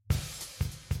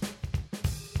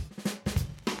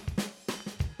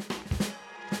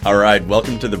All right,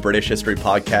 welcome to the British History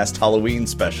Podcast Halloween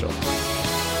special.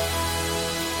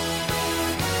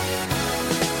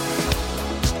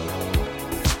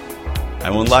 I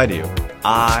won't lie to you,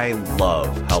 I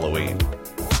love Halloween.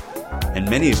 And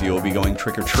many of you will be going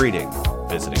trick-or-treating,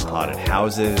 visiting haunted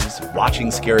houses, watching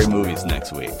scary movies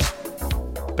next week.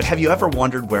 But have you ever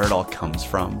wondered where it all comes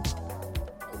from?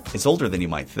 It's older than you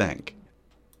might think.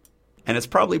 And it's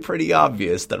probably pretty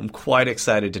obvious that I'm quite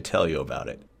excited to tell you about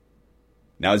it.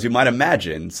 Now, as you might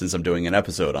imagine, since I'm doing an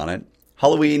episode on it,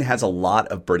 Halloween has a lot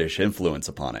of British influence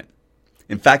upon it.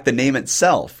 In fact, the name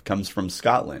itself comes from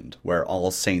Scotland, where All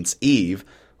Saints' Eve,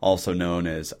 also known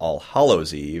as All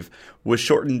Hallows' Eve, was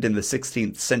shortened in the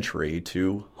 16th century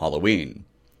to Halloween,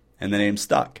 and the name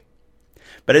stuck.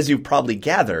 But as you've probably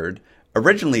gathered,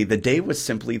 originally the day was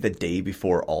simply the day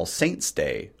before All Saints'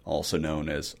 Day, also known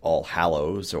as All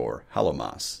Hallows or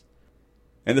Hallowmas.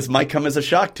 And this might come as a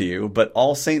shock to you, but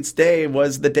All Saints' Day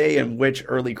was the day in which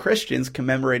early Christians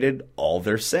commemorated all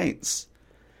their saints.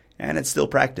 And it's still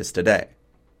practiced today.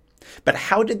 But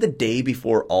how did the day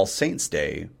before All Saints'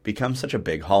 Day become such a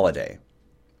big holiday?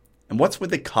 And what's with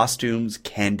the costumes,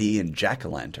 candy, and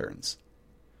jack-o'-lanterns?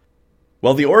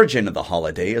 Well, the origin of the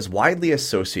holiday is widely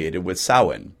associated with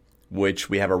Samhain, which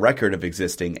we have a record of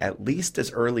existing at least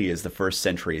as early as the 1st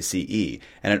century CE,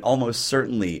 and it almost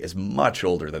certainly is much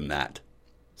older than that.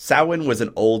 Samhain was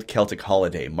an old Celtic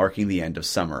holiday marking the end of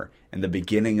summer and the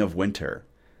beginning of winter.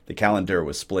 The calendar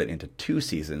was split into 2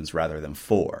 seasons rather than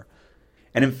 4.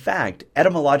 And in fact,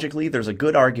 etymologically, there's a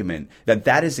good argument that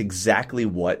that is exactly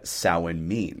what Samhain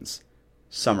means: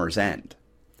 summer's end.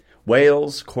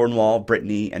 Wales, Cornwall,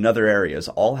 Brittany, and other areas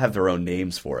all have their own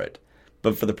names for it,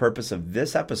 but for the purpose of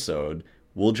this episode,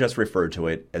 we'll just refer to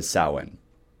it as Samhain.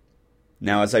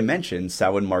 Now, as I mentioned,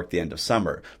 Samhain marked the end of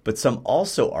summer, but some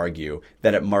also argue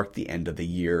that it marked the end of the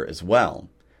year as well,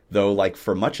 though, like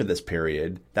for much of this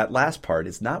period, that last part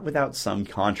is not without some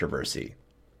controversy.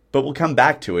 But we'll come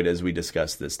back to it as we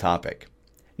discuss this topic.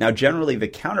 Now, generally, the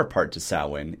counterpart to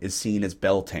Samhain is seen as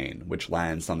Beltane, which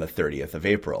lands on the 30th of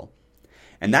April,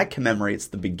 and that commemorates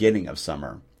the beginning of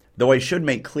summer. Though I should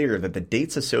make clear that the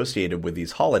dates associated with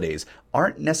these holidays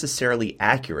aren't necessarily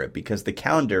accurate because the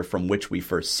calendar from which we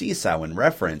first see Samhain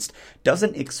referenced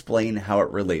doesn't explain how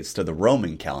it relates to the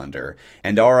Roman calendar,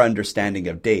 and our understanding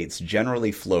of dates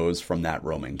generally flows from that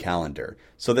Roman calendar.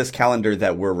 So this calendar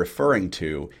that we're referring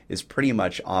to is pretty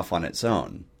much off on its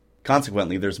own.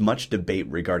 Consequently, there's much debate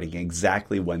regarding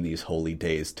exactly when these holy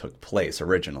days took place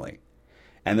originally.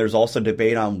 And there's also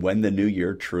debate on when the new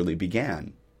year truly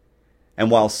began. And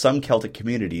while some Celtic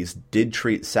communities did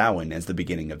treat Samhain as the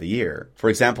beginning of the year, for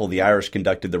example, the Irish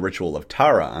conducted the ritual of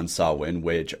Tara on Samhain,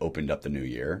 which opened up the new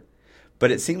year,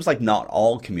 but it seems like not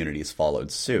all communities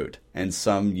followed suit, and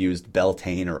some used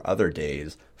Beltane or other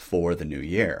days for the new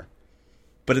year.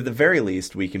 But at the very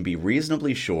least, we can be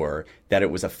reasonably sure that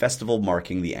it was a festival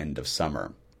marking the end of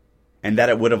summer, and that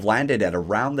it would have landed at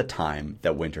around the time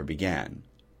that winter began.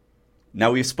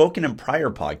 Now, we've spoken in prior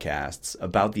podcasts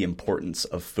about the importance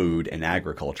of food and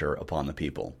agriculture upon the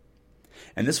people.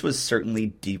 And this was certainly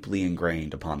deeply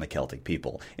ingrained upon the Celtic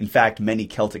people. In fact, many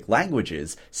Celtic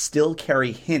languages still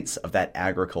carry hints of that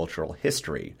agricultural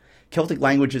history. Celtic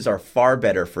languages are far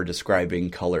better for describing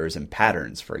colors and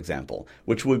patterns, for example,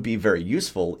 which would be very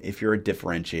useful if you're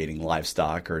differentiating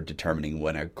livestock or determining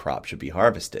when a crop should be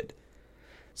harvested.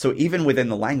 So even within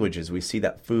the languages, we see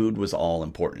that food was all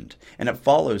important, and it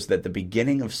follows that the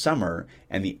beginning of summer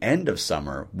and the end of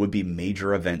summer would be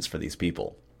major events for these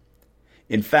people.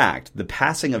 In fact, the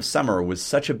passing of summer was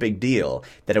such a big deal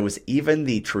that it was even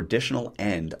the traditional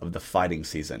end of the fighting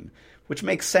season, which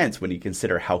makes sense when you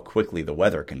consider how quickly the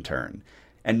weather can turn,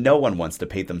 and no one wants to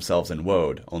paint themselves in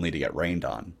woad only to get rained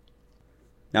on.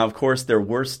 Now, of course, there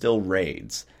were still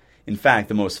raids. In fact,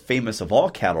 the most famous of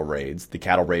all cattle raids, the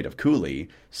cattle raid of Cooley,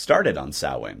 started on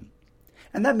Samhain.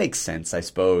 And that makes sense, I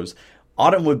suppose.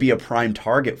 Autumn would be a prime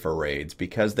target for raids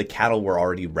because the cattle were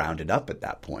already rounded up at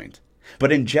that point.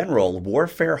 But in general,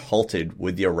 warfare halted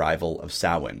with the arrival of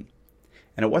Samhain.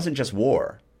 And it wasn't just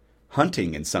war.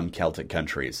 Hunting in some Celtic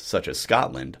countries, such as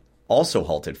Scotland, also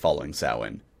halted following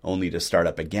Samhain, only to start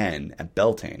up again at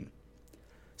Beltane.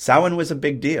 Samhain was a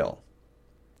big deal.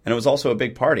 And it was also a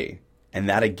big party. And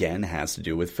that again has to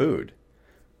do with food.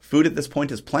 Food at this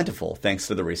point is plentiful thanks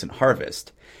to the recent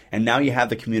harvest, and now you have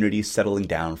the communities settling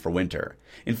down for winter.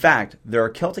 In fact, there are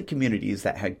Celtic communities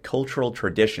that had cultural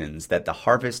traditions that the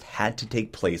harvest had to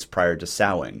take place prior to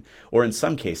Samhain, or in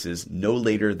some cases, no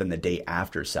later than the day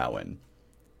after Samhain.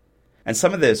 And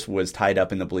some of this was tied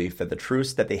up in the belief that the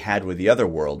truce that they had with the other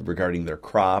world regarding their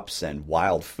crops and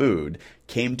wild food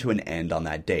came to an end on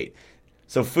that date.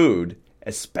 So food,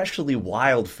 especially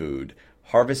wild food,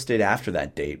 harvested after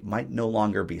that date might no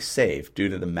longer be safe due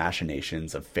to the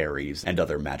machinations of fairies and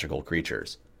other magical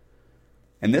creatures.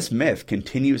 And this myth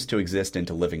continues to exist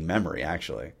into living memory,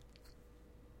 actually.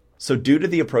 So due to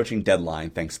the approaching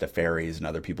deadline, thanks to fairies and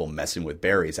other people messing with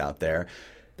berries out there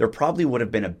probably would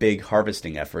have been a big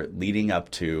harvesting effort leading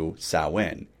up to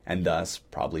Samhain, and thus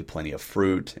probably plenty of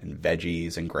fruit and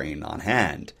veggies and grain on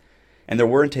hand. And there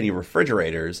weren't any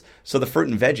refrigerators, so the fruit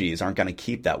and veggies aren't going to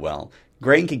keep that well.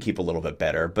 Grain can keep a little bit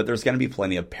better, but there's going to be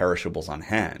plenty of perishables on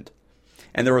hand.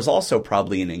 And there was also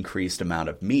probably an increased amount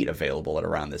of meat available at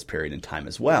around this period in time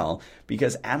as well,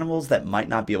 because animals that might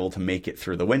not be able to make it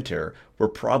through the winter were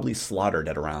probably slaughtered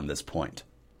at around this point.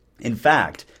 In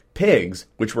fact, pigs,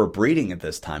 which were breeding at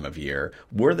this time of year,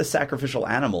 were the sacrificial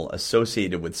animal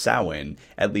associated with Samhain,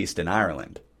 at least in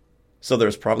Ireland. So there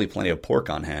was probably plenty of pork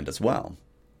on hand as well.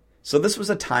 So this was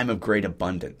a time of great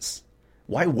abundance.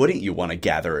 Why wouldn't you want to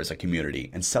gather as a community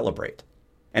and celebrate?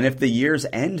 And if the year's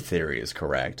end theory is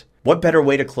correct, what better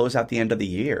way to close out the end of the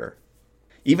year?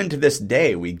 Even to this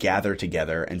day, we gather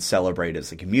together and celebrate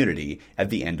as a community at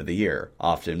the end of the year,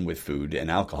 often with food and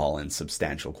alcohol in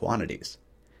substantial quantities.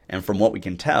 And from what we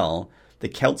can tell, the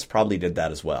Celts probably did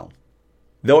that as well.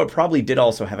 Though it probably did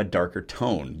also have a darker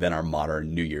tone than our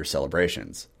modern New Year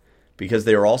celebrations, because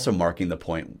they are also marking the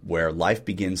point where life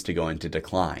begins to go into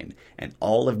decline, and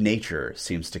all of nature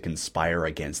seems to conspire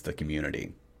against the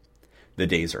community. The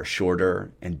days are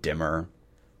shorter and dimmer,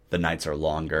 the nights are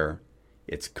longer,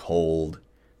 it's cold,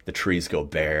 the trees go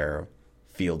bare,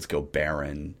 fields go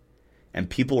barren, and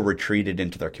people retreated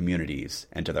into their communities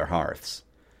and to their hearths,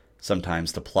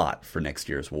 sometimes to plot for next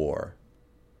year's war.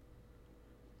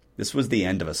 This was the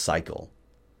end of a cycle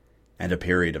and a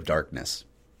period of darkness.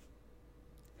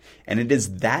 And it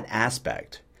is that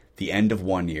aspect, the end of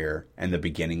one year and the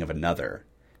beginning of another,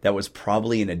 that was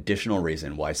probably an additional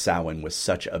reason why Samhain was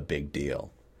such a big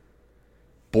deal.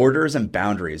 Borders and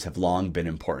boundaries have long been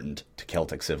important to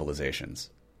Celtic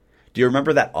civilizations. Do you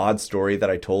remember that odd story that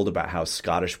I told about how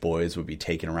Scottish boys would be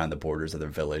taken around the borders of their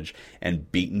village and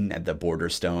beaten at the border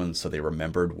stones so they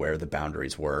remembered where the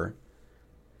boundaries were?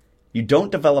 You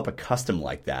don't develop a custom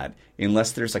like that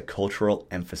unless there's a cultural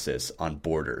emphasis on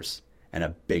borders, and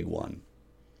a big one.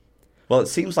 Well, it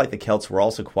seems like the Celts were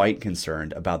also quite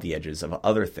concerned about the edges of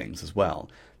other things as well.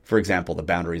 For example, the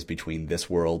boundaries between this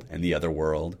world and the other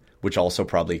world, which also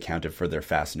probably accounted for their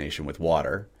fascination with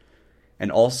water,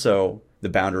 and also the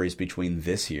boundaries between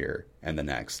this year and the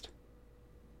next.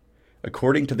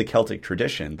 According to the Celtic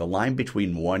tradition, the line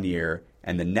between one year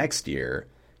and the next year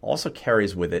also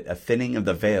carries with it a thinning of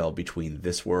the veil between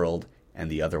this world and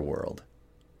the other world.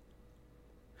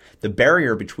 The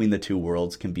barrier between the two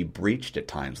worlds can be breached at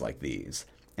times like these,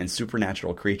 and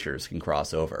supernatural creatures can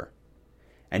cross over.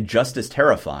 And just as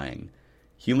terrifying,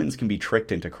 humans can be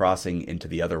tricked into crossing into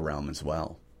the other realm as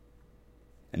well.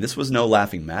 And this was no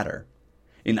laughing matter.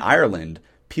 In Ireland,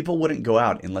 people wouldn't go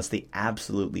out unless they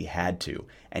absolutely had to,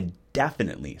 and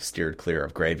definitely steered clear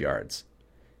of graveyards.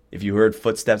 If you heard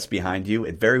footsteps behind you,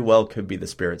 it very well could be the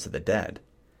spirits of the dead.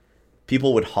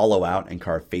 People would hollow out and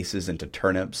carve faces into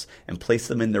turnips and place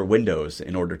them in their windows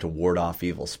in order to ward off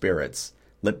evil spirits,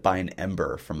 lit by an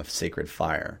ember from a sacred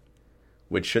fire,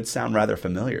 which should sound rather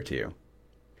familiar to you.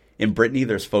 In Brittany,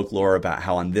 there's folklore about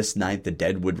how on this night the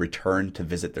dead would return to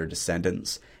visit their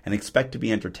descendants and expect to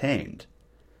be entertained.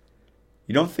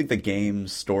 You don't think the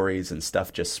games, stories, and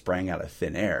stuff just sprang out of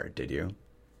thin air, did you?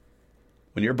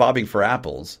 When you're bobbing for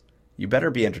apples, you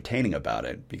better be entertaining about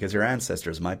it, because your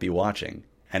ancestors might be watching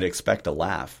and expect a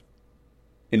laugh.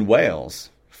 In Wales,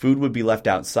 food would be left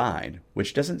outside,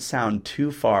 which doesn't sound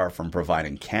too far from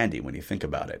providing candy when you think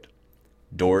about it.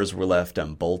 Doors were left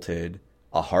unbolted,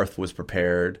 a hearth was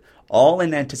prepared, all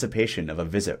in anticipation of a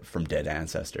visit from dead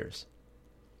ancestors.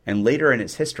 And later in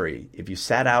its history, if you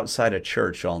sat outside a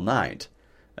church all night,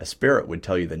 a spirit would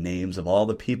tell you the names of all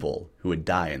the people who would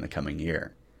die in the coming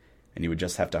year, and you would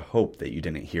just have to hope that you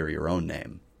didn't hear your own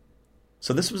name.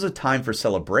 So this was a time for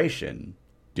celebration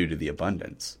due to the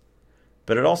abundance,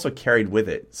 but it also carried with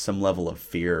it some level of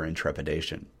fear and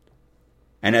trepidation.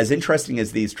 And as interesting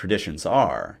as these traditions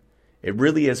are, it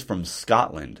really is from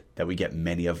Scotland that we get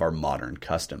many of our modern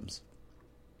customs.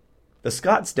 The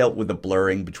Scots dealt with the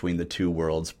blurring between the two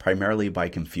worlds primarily by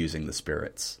confusing the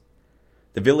spirits.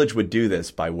 The village would do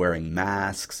this by wearing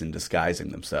masks and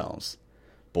disguising themselves.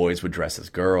 Boys would dress as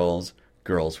girls,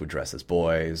 girls would dress as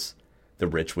boys, the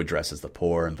rich would dress as the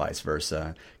poor, and vice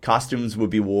versa. Costumes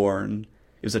would be worn.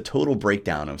 It was a total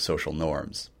breakdown of social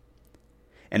norms.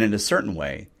 And in a certain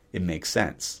way, it makes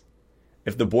sense.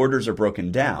 If the borders are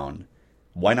broken down,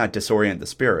 Why not disorient the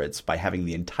spirits by having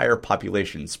the entire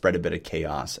population spread a bit of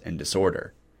chaos and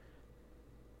disorder?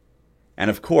 And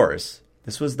of course,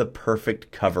 this was the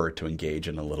perfect cover to engage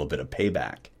in a little bit of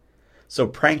payback. So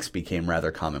pranks became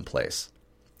rather commonplace,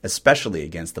 especially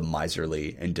against the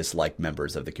miserly and disliked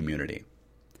members of the community.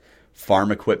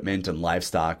 Farm equipment and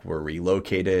livestock were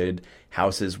relocated,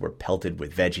 houses were pelted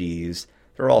with veggies.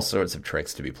 There were all sorts of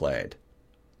tricks to be played.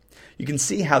 You can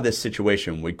see how this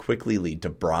situation would quickly lead to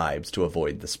bribes to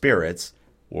avoid the spirits,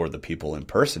 or the people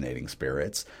impersonating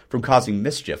spirits, from causing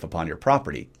mischief upon your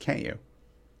property, can't you?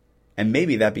 And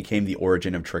maybe that became the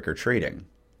origin of trick-or-treating.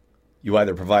 You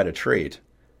either provide a treat,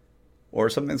 or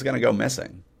something's going to go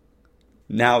missing.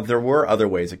 Now, there were other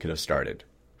ways it could have started.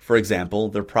 For example,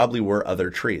 there probably were other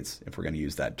treats, if we're going to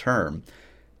use that term,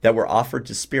 that were offered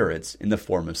to spirits in the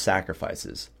form of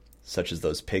sacrifices, such as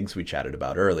those pigs we chatted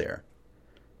about earlier.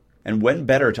 And when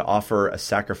better to offer a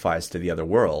sacrifice to the other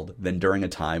world than during a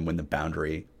time when the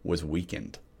boundary was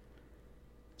weakened?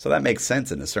 So that makes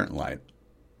sense in a certain light.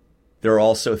 There are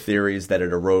also theories that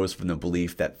it arose from the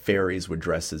belief that fairies would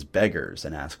dress as beggars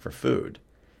and ask for food,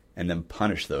 and then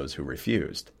punish those who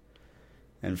refused.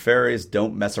 And fairies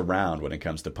don't mess around when it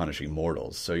comes to punishing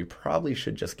mortals, so you probably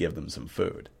should just give them some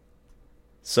food.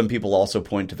 Some people also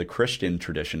point to the Christian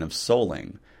tradition of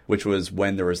souling, which was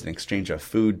when there was an exchange of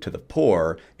food to the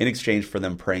poor in exchange for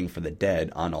them praying for the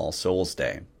dead on All Souls'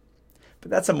 Day.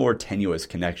 But that's a more tenuous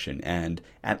connection, and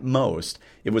at most,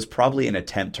 it was probably an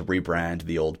attempt to rebrand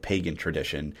the old pagan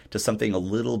tradition to something a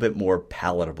little bit more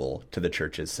palatable to the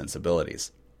church's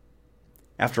sensibilities.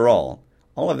 After all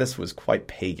of this was quite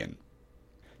pagan.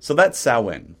 So that's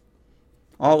Samhain.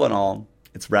 All in all,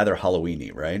 it's rather Halloween-y,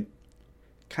 right?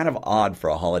 Kind of odd for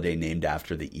a holiday named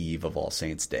after the eve of All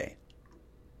Saints' Day.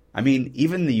 I mean,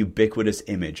 even the ubiquitous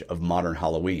image of modern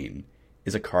Halloween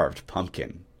is a carved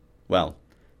pumpkin. Well,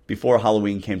 before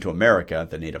Halloween came to America,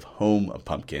 the native home of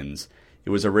pumpkins, it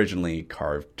was originally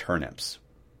carved turnips.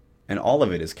 And all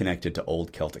of it is connected to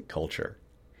old Celtic culture.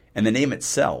 And the name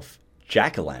itself,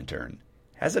 jack-o'-lantern,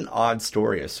 has an odd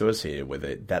story associated with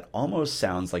it that almost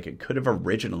sounds like it could have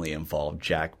originally involved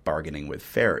Jack bargaining with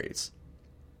fairies.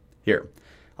 Here,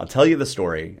 I'll tell you the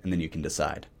story and then you can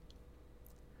decide.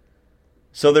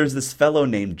 So there's this fellow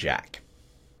named Jack.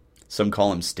 Some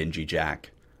call him Stingy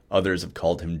Jack. Others have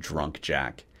called him Drunk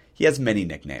Jack. He has many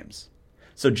nicknames.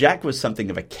 So Jack was something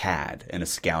of a cad and a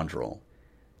scoundrel.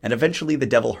 And eventually the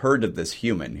devil heard of this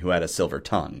human who had a silver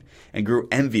tongue and grew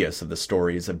envious of the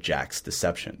stories of Jack's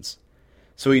deceptions.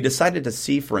 So he decided to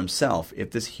see for himself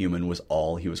if this human was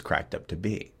all he was cracked up to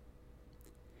be.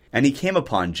 And he came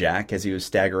upon Jack as he was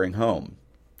staggering home,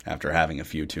 after having a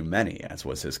few too many, as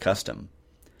was his custom.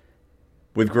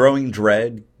 With growing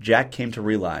dread, Jack came to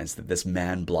realize that this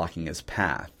man blocking his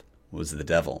path was the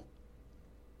devil.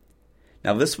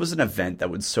 Now this was an event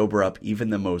that would sober up even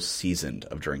the most seasoned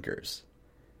of drinkers.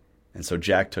 And so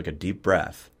Jack took a deep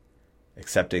breath,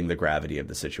 accepting the gravity of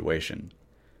the situation.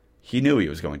 He knew he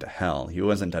was going to hell. He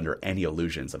wasn't under any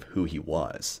illusions of who he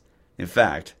was. In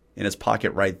fact, in his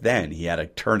pocket right then, he had a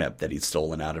turnip that he'd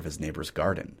stolen out of his neighbor's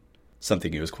garden.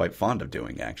 Something he was quite fond of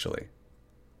doing, actually.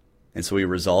 And so he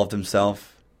resolved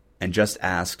himself and just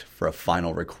asked for a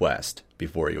final request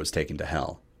before he was taken to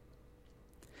hell.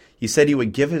 He said he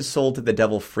would give his soul to the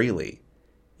devil freely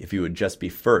if he would just be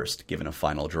first given a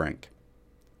final drink.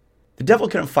 The devil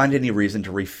couldn't find any reason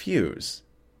to refuse,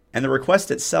 and the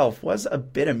request itself was a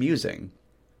bit amusing.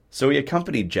 So he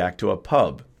accompanied Jack to a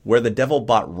pub where the devil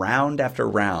bought round after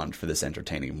round for this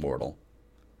entertaining mortal.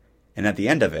 And at the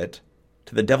end of it,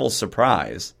 to the devil's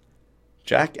surprise,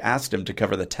 Jack asked him to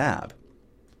cover the tab.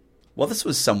 Well, this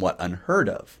was somewhat unheard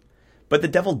of, but the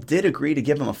devil did agree to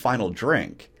give him a final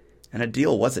drink, and a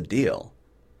deal was a deal.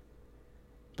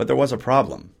 But there was a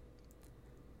problem.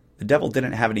 The devil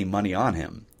didn't have any money on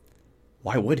him.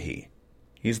 Why would he?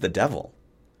 He's the devil.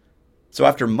 So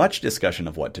after much discussion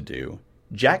of what to do,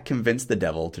 Jack convinced the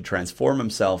devil to transform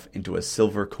himself into a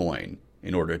silver coin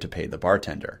in order to pay the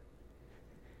bartender.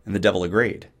 And the devil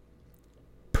agreed.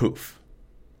 Poof.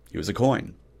 He was a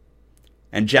coin.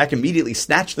 And Jack immediately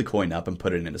snatched the coin up and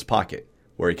put it in his pocket,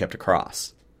 where he kept a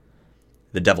cross.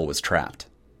 The devil was trapped.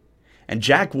 And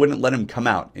Jack wouldn't let him come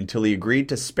out until he agreed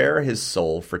to spare his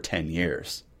soul for 10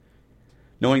 years.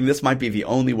 Knowing this might be the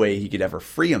only way he could ever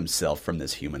free himself from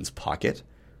this human's pocket,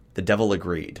 the devil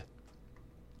agreed.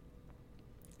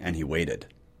 And he waited.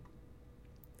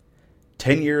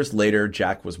 10 years later,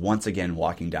 Jack was once again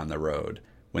walking down the road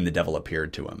when the devil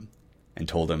appeared to him and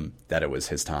told him that it was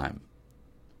his time.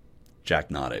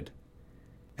 Jack nodded,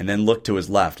 and then looked to his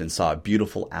left and saw a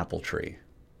beautiful apple tree.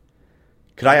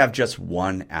 "Could I have just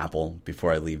one apple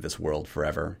before I leave this world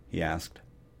forever?" he asked.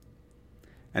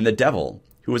 And the devil,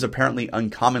 who was apparently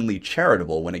uncommonly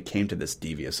charitable when it came to this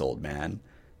devious old man,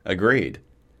 agreed.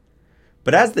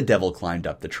 But as the devil climbed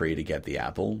up the tree to get the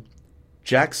apple,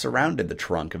 Jack surrounded the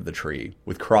trunk of the tree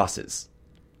with crosses,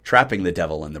 trapping the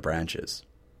devil in the branches.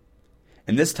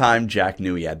 And this time Jack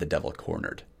knew he had the devil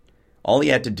cornered. All he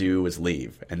had to do was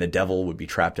leave, and the devil would be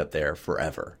trapped up there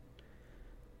forever.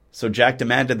 So Jack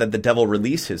demanded that the devil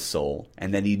release his soul,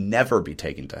 and that he never be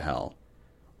taken to hell,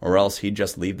 or else he'd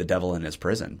just leave the devil in his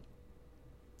prison.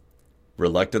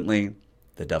 Reluctantly,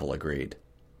 the devil agreed.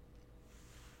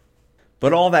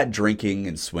 But all that drinking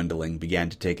and swindling began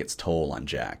to take its toll on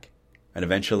Jack, and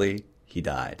eventually he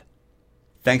died.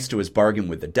 Thanks to his bargain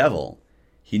with the devil,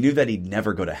 he knew that he'd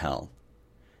never go to hell.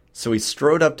 So he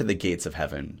strode up to the gates of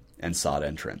heaven and sought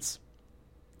entrance.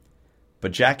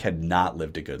 But Jack had not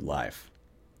lived a good life.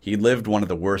 He lived one of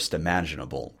the worst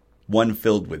imaginable, one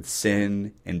filled with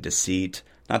sin and deceit,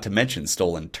 not to mention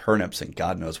stolen turnips and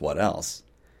God knows what else.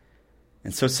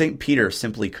 And so St. Peter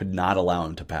simply could not allow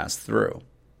him to pass through.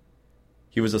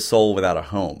 He was a soul without a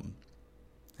home.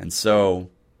 And so,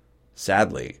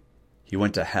 sadly, he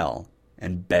went to hell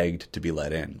and begged to be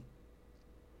let in.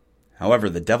 However,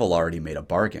 the devil already made a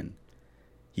bargain.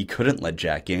 He couldn't let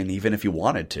Jack in even if he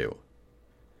wanted to.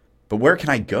 "But where can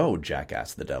I go?" Jack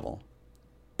asked the devil.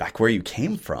 "Back where you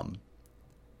came from."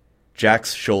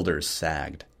 Jack's shoulders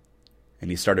sagged, and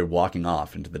he started walking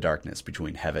off into the darkness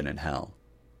between heaven and hell.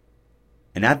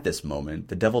 And at this moment,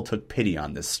 the devil took pity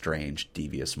on this strange,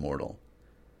 devious mortal.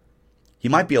 He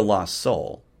might be a lost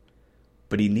soul,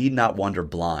 but he need not wander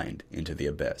blind into the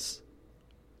abyss.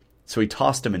 So he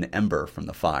tossed him an ember from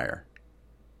the fire.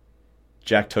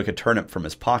 Jack took a turnip from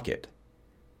his pocket,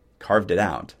 carved it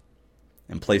out,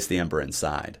 and placed the ember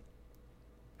inside.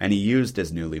 And he used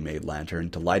his newly made lantern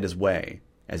to light his way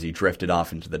as he drifted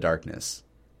off into the darkness,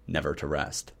 never to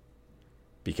rest,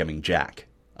 becoming Jack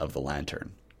of the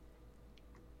Lantern.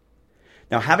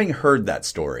 Now, having heard that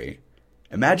story,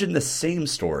 imagine the same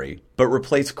story, but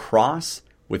replace cross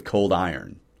with cold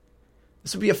iron.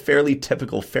 This would be a fairly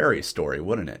typical fairy story,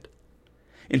 wouldn't it?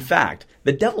 In fact,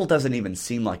 the devil doesn't even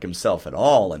seem like himself at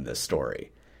all in this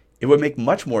story. It would make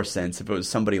much more sense if it was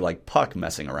somebody like Puck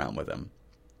messing around with him.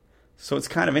 So it's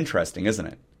kind of interesting, isn't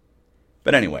it?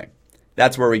 But anyway,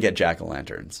 that's where we get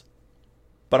jack-o'-lanterns.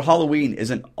 But Halloween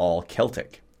isn't all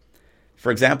Celtic.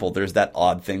 For example, there's that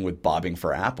odd thing with bobbing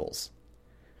for apples.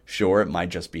 Sure, it might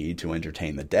just be to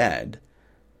entertain the dead,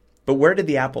 but where did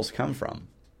the apples come from?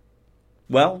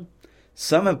 Well,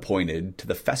 some have pointed to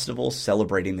the festival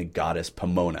celebrating the goddess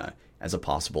Pomona as a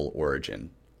possible origin.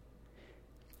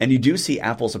 And you do see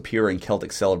apples appear in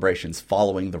Celtic celebrations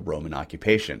following the Roman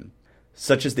occupation,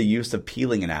 such as the use of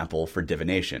peeling an apple for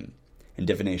divination. And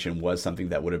divination was something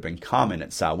that would have been common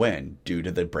at Samhain due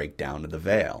to the breakdown of the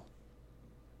veil.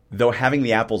 Though having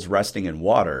the apples resting in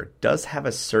water does have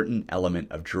a certain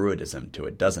element of druidism to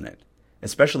it, doesn't it?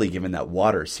 Especially given that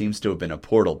water seems to have been a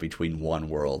portal between one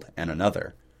world and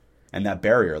another. And that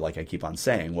barrier, like I keep on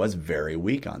saying, was very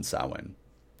weak on Samhain.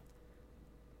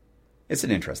 It's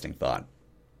an interesting thought.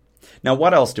 Now,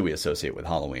 what else do we associate with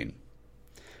Halloween?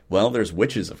 Well, there's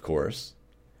witches, of course.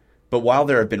 But while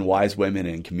there have been wise women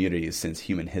in communities since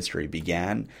human history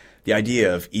began, the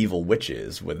idea of evil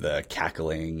witches with the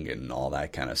cackling and all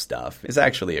that kind of stuff is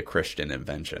actually a Christian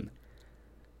invention.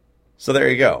 So there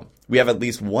you go. We have at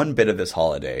least one bit of this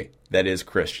holiday that is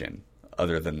Christian,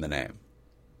 other than the name.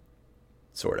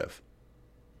 Sort of.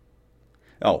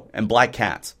 Oh, and black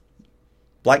cats.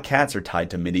 Black cats are tied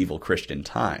to medieval Christian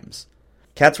times.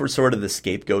 Cats were sort of the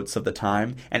scapegoats of the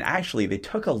time, and actually they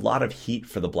took a lot of heat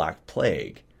for the Black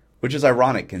Plague, which is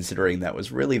ironic considering that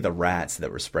was really the rats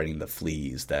that were spreading the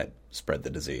fleas that spread the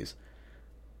disease.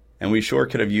 And we sure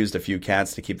could have used a few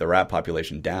cats to keep the rat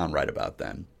population down right about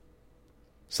then.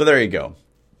 So there you go.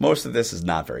 Most of this is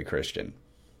not very Christian.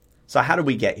 So how did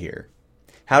we get here?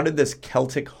 How did this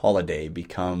Celtic holiday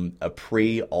become a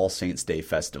pre-All Saints' Day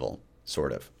festival,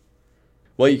 sort of?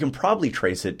 Well, you can probably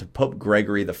trace it to Pope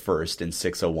Gregory I in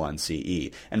 601 CE.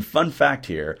 And fun fact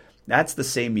here, that's the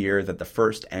same year that the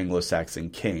first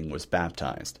Anglo-Saxon king was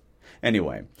baptized.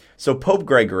 Anyway, so Pope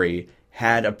Gregory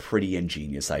had a pretty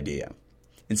ingenious idea.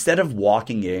 Instead of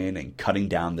walking in and cutting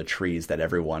down the trees that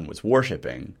everyone was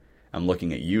worshipping, I'm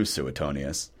looking at you,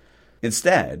 Suetonius,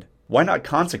 instead, why not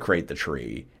consecrate the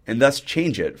tree and thus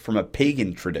change it from a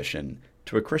pagan tradition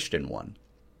to a Christian one?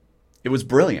 It was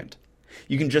brilliant.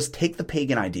 You can just take the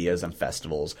pagan ideas and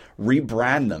festivals,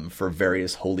 rebrand them for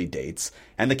various holy dates,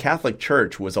 and the Catholic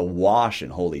Church was awash in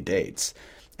holy dates,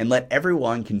 and let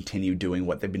everyone continue doing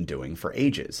what they've been doing for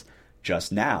ages,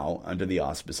 just now under the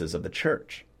auspices of the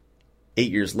church.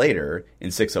 8 years later,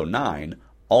 in 609,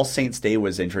 All Saints' Day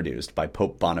was introduced by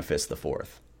Pope Boniface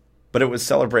IV, but it was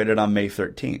celebrated on May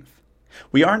 13th.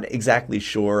 We aren't exactly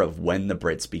sure of when the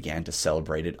Brits began to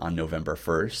celebrate it on November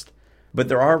 1st, but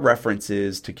there are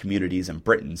references to communities in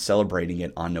Britain celebrating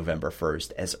it on November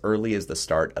 1st as early as the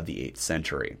start of the 8th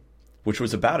century, which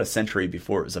was about a century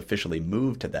before it was officially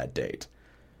moved to that date.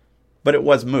 But it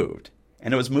was moved,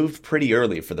 and it was moved pretty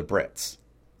early for the Brits.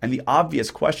 And the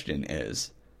obvious question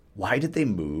is, why did they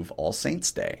move All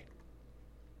Saints' Day?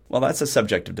 Well, that's a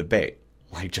subject of debate,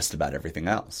 like just about everything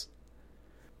else.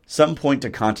 Some point to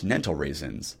continental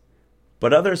reasons,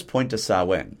 but others point to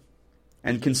Samhain.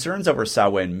 And concerns over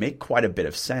Samhain make quite a bit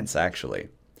of sense, actually.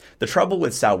 The trouble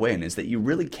with Samhain is that you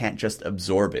really can't just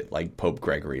absorb it like Pope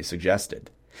Gregory suggested.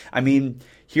 I mean,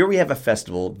 here we have a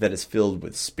festival that is filled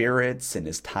with spirits and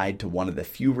is tied to one of the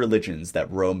few religions that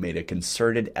Rome made a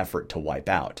concerted effort to wipe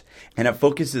out, and it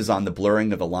focuses on the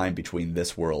blurring of the line between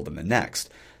this world and the next,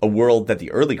 a world that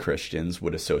the early Christians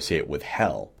would associate with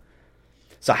hell.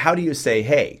 So how do you say,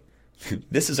 hey,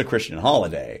 this is a Christian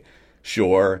holiday?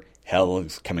 Sure, hell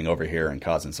is coming over here and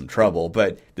causing some trouble,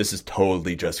 but this is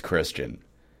totally just Christian.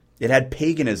 It had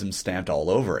paganism stamped all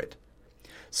over it.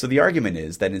 So the argument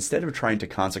is that instead of trying to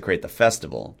consecrate the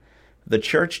festival, the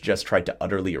church just tried to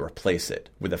utterly replace it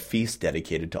with a feast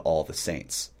dedicated to all the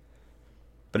saints.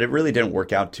 But it really didn't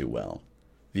work out too well.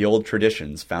 The old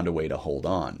traditions found a way to hold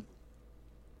on.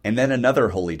 And then another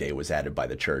holy day was added by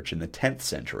the church in the 10th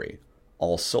century,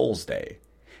 All Souls' Day,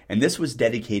 and this was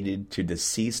dedicated to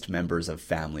deceased members of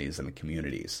families and the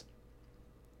communities.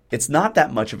 It's not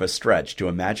that much of a stretch to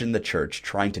imagine the church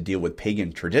trying to deal with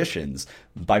pagan traditions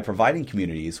by providing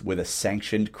communities with a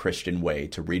sanctioned Christian way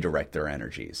to redirect their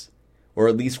energies, or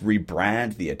at least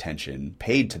rebrand the attention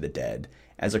paid to the dead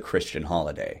as a Christian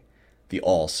holiday, the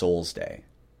All Souls' Day.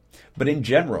 But in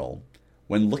general,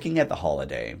 when looking at the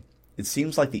holiday, it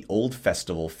seems like the old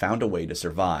festival found a way to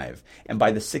survive, and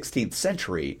by the 16th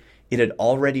century, it had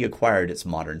already acquired its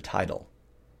modern title,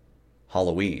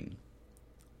 Halloween,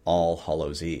 All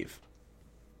Hallows' Eve.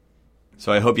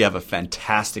 So I hope you have a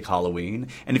fantastic Halloween,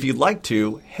 and if you'd like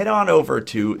to, head on over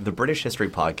to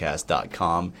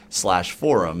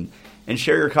thebritishhistorypodcast.com/forum and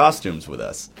share your costumes with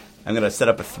us. I'm going to set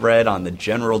up a thread on the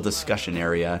general discussion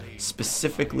area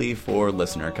specifically for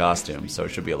listener costumes, so it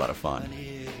should be a lot of fun.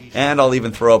 And I'll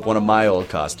even throw up one of my old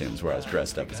costumes where I was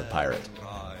dressed up as a pirate.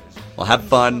 Well, have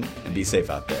fun and be safe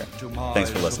out there. Thanks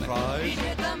for listening. He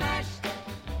did the mash.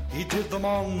 He did the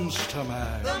monster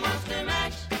mash. The monster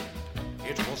mash.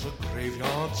 It was a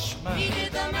graveyard smash. He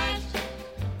did the mash.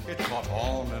 It caught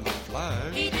on in a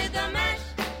flash. He did the mash.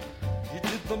 He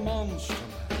did the monster mash.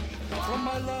 From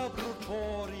my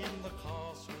laboratory